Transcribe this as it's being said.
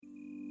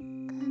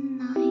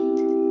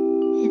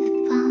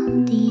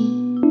Foundy.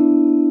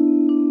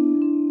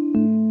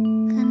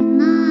 Good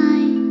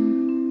night.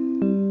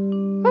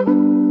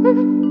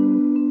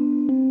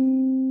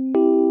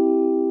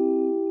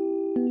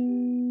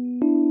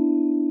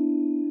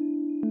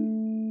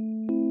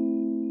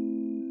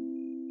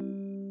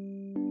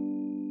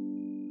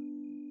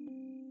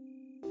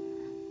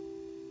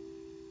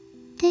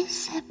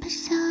 This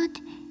episode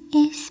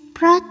is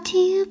brought to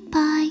you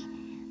by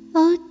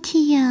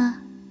Otia.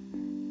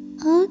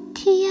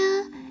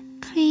 Otia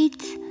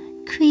creates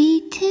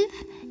creative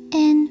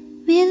and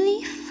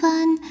really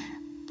fun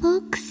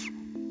books,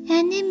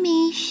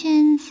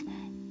 animations,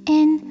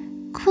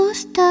 and cool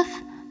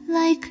stuff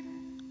like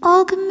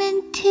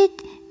augmented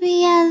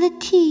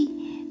reality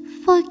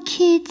for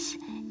kids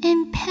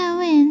and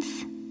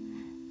parents.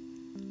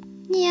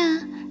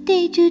 Yeah,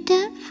 they do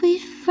that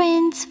with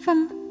friends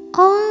from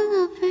all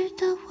over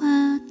the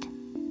world.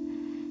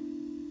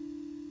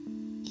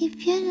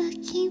 If you're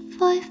looking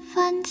for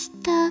fun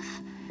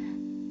stuff,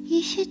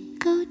 you should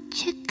go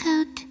check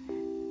out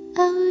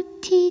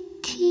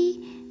OTTIYA.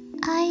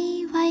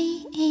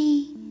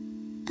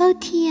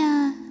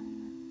 Otia.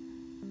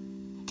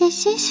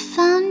 This is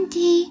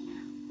Foundy.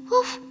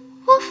 Woof,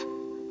 woof.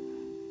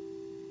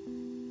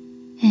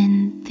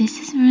 And this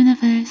is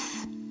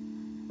Runiverse.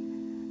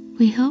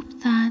 We hope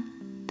that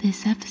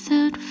this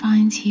episode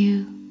finds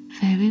you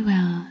very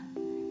well.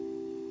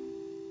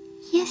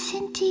 Yes,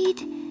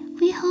 indeed.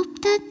 We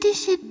hope that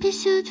this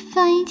episode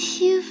finds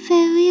you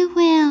very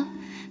well.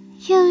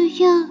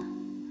 Yo.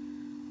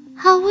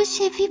 How was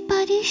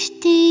everybody's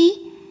day?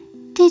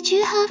 Did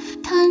you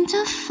have tons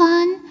of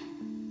fun?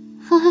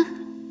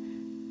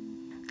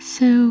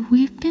 So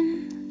we've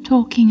been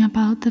talking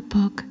about the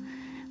book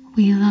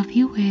We Love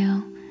You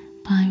Whale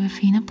by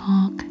Rafina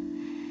Park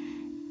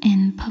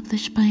and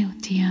published by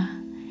Otia.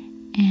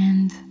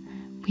 And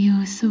we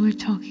also were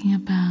talking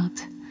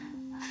about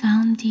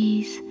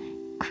Foundy's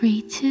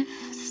creative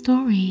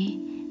story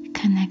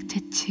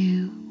connected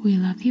to We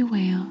Love You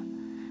Whale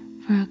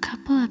for a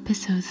couple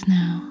episodes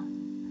now.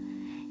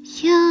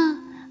 Yeah,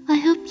 I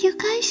hope you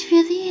guys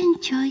really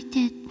enjoyed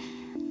it.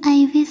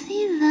 I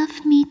really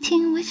love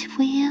meeting with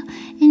Whale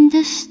in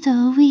the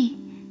story.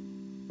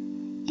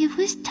 It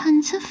was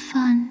tons of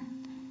fun.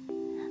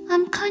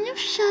 I'm kind of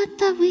sad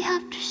that we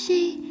have to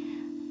say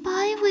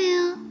bye,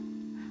 Whale.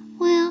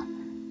 Well,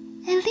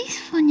 at least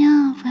for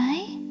now,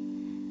 right?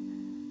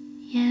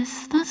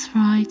 Yes, that's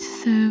right.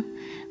 So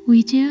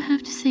we do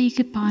have to say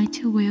goodbye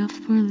to Whale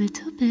for a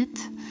little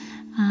bit.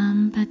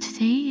 But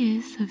today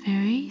is a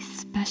very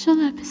special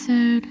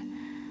episode.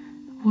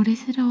 What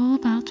is it all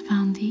about,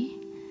 Foundy?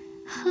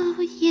 Oh,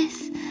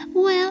 yes.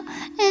 Well,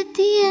 at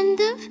the end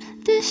of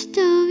the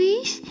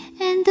stories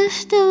and the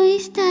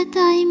stories that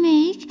I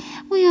make,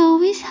 we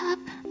always have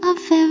a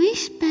very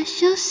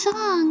special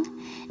song.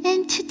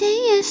 And today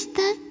is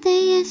that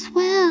day as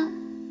well.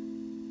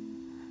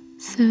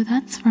 So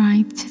that's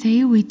right.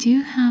 Today we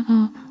do have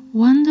a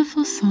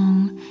wonderful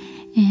song,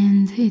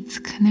 and it's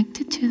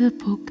connected to the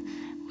book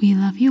We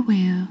Love You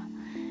Whale.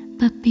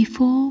 But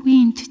before we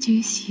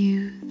introduce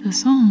you the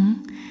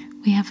song,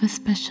 we have a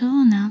special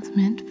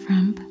announcement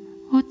from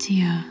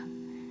Otia.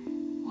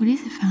 What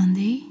is it,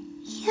 Foundy?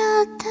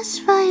 Yeah,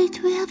 that's right.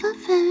 We have a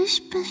very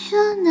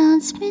special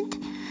announcement.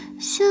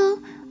 So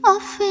our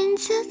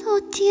friends at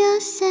Otia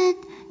said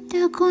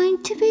they're going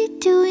to be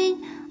doing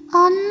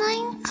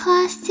online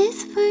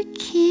classes for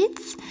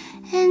kids,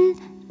 and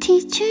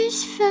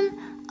teachers from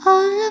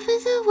all over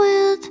the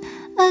world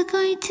are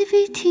going to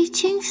be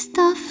teaching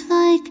stuff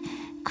like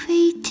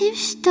creative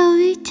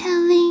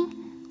storytelling,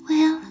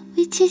 well,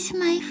 which is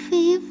my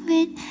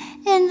favorite,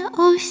 and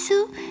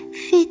also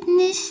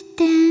fitness,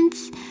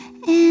 dance,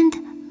 and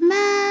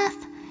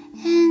math,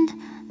 and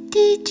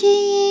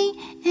DJing,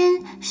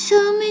 and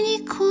so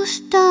many cool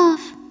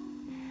stuff.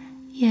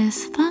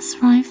 Yes, that's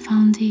right,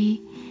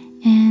 Foundy.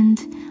 And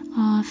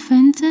our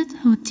friends at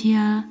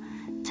Otia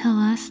tell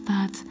us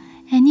that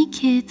any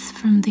kids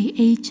from the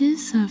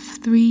ages of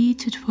 3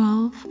 to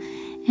 12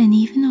 and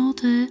even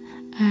older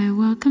are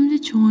welcome to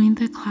join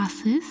the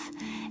classes.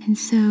 And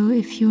so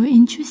if you're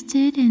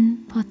interested in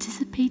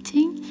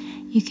participating,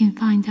 you can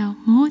find out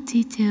more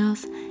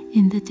details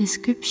in the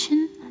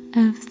description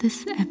of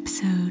this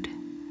episode.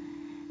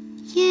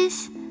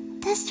 Yes,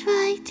 that's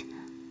right.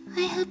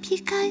 I hope you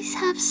guys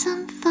have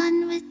some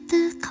fun with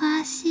the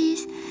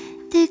classes.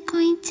 They're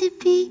going to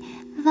be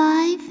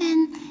live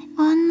and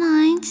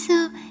online,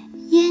 so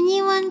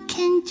anyone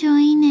can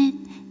join it.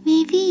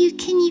 Maybe you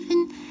can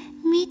even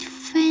meet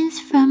friends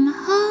from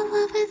all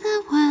over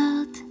the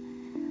world.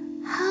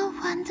 How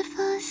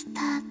wonderful is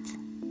that?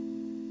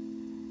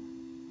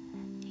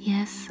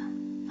 Yes,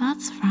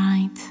 that's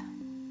right.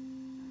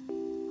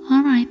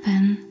 Alright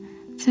then,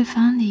 so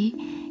Foundy,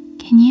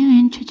 can you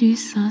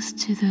introduce us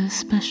to the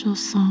special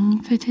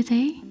song for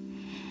today?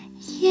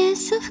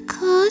 Yes, of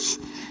course.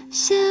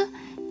 So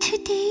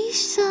today's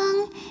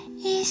song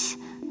is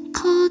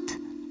called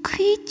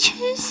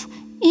Creatures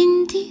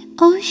in the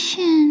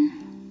Ocean.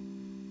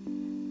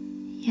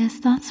 Yes,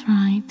 that's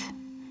right.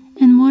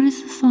 And what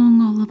is the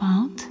song all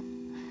about?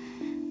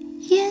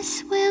 Yes,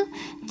 Well,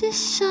 this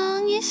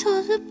song is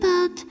all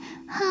about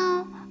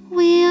how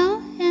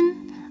Will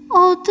and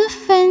all the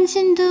friends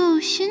in the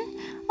ocean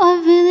are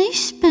really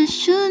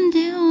special in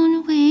their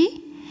own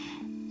way.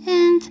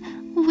 And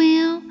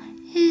Will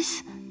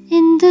is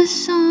in the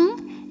song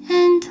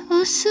and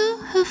also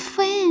her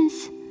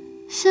friends.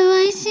 So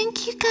I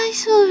think you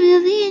guys will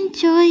really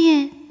enjoy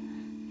it.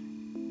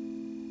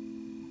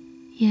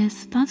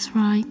 Yes, that's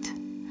right.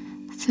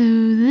 So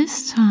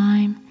this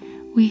time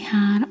we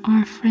had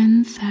our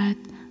friends at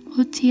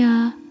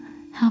Utia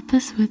help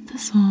us with the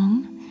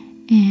song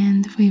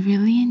and we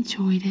really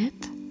enjoyed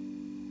it.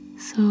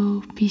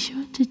 So be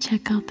sure to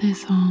check out their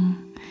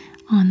song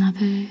on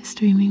other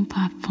streaming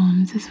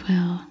platforms as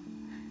well.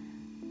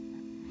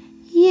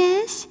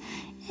 Yes,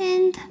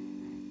 and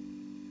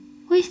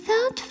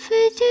without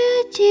further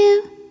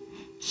ado,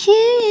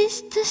 here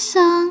is the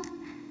song.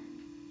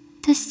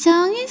 The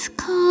song is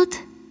called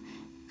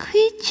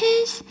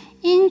Creatures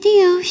in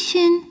the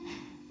Ocean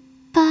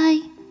by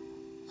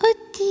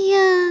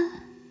Utia.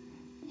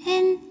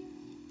 And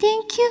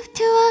thank you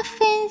to our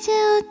friends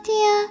at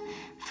Utia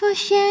for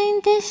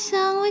sharing this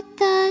song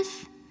with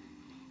us.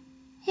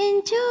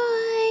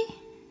 Enjoy!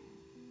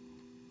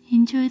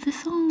 Enjoy the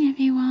song,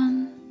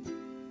 everyone.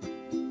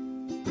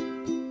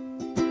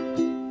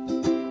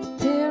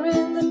 Here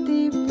in the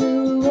deep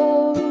blue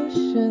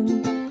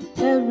ocean,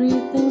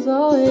 everything's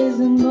always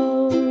in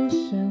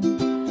motion.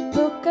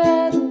 Look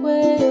at a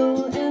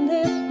whale and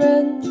his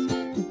friends,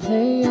 they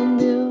play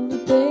until the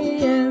day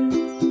ends.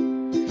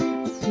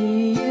 The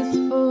sea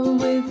is full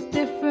with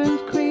different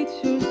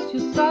creatures,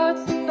 you start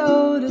to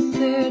notice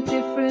their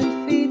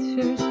different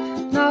features.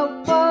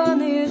 Not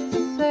one is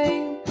the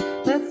same,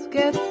 let's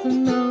get to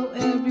know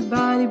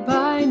everybody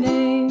by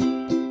name.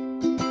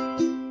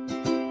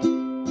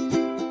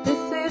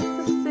 This is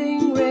the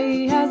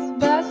stingray, has the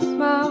best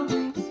smile,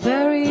 he's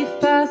very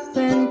fast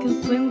and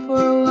can swim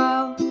for a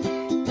while.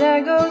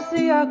 There goes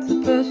the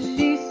octopus,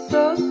 she's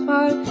so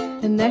smart,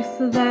 and next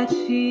to that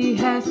she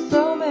has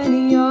so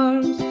many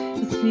arms.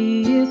 The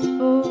sea is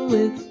full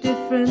with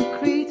different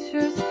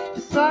creatures,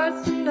 you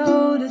start to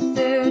notice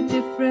their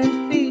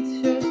different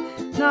features.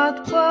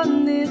 Not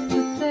one is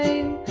the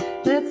same,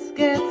 let's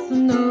get to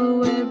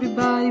know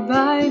everybody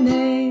by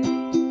name.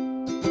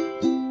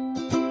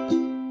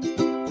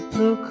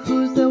 Look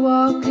who's there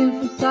walking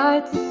from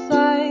side to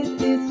side,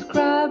 it's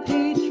Crab,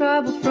 he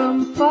travels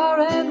from far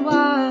and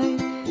wide.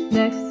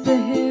 Next to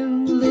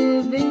him,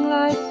 living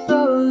life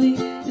slowly,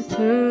 is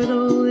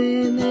Turtle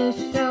in his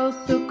shell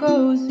so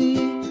cozy.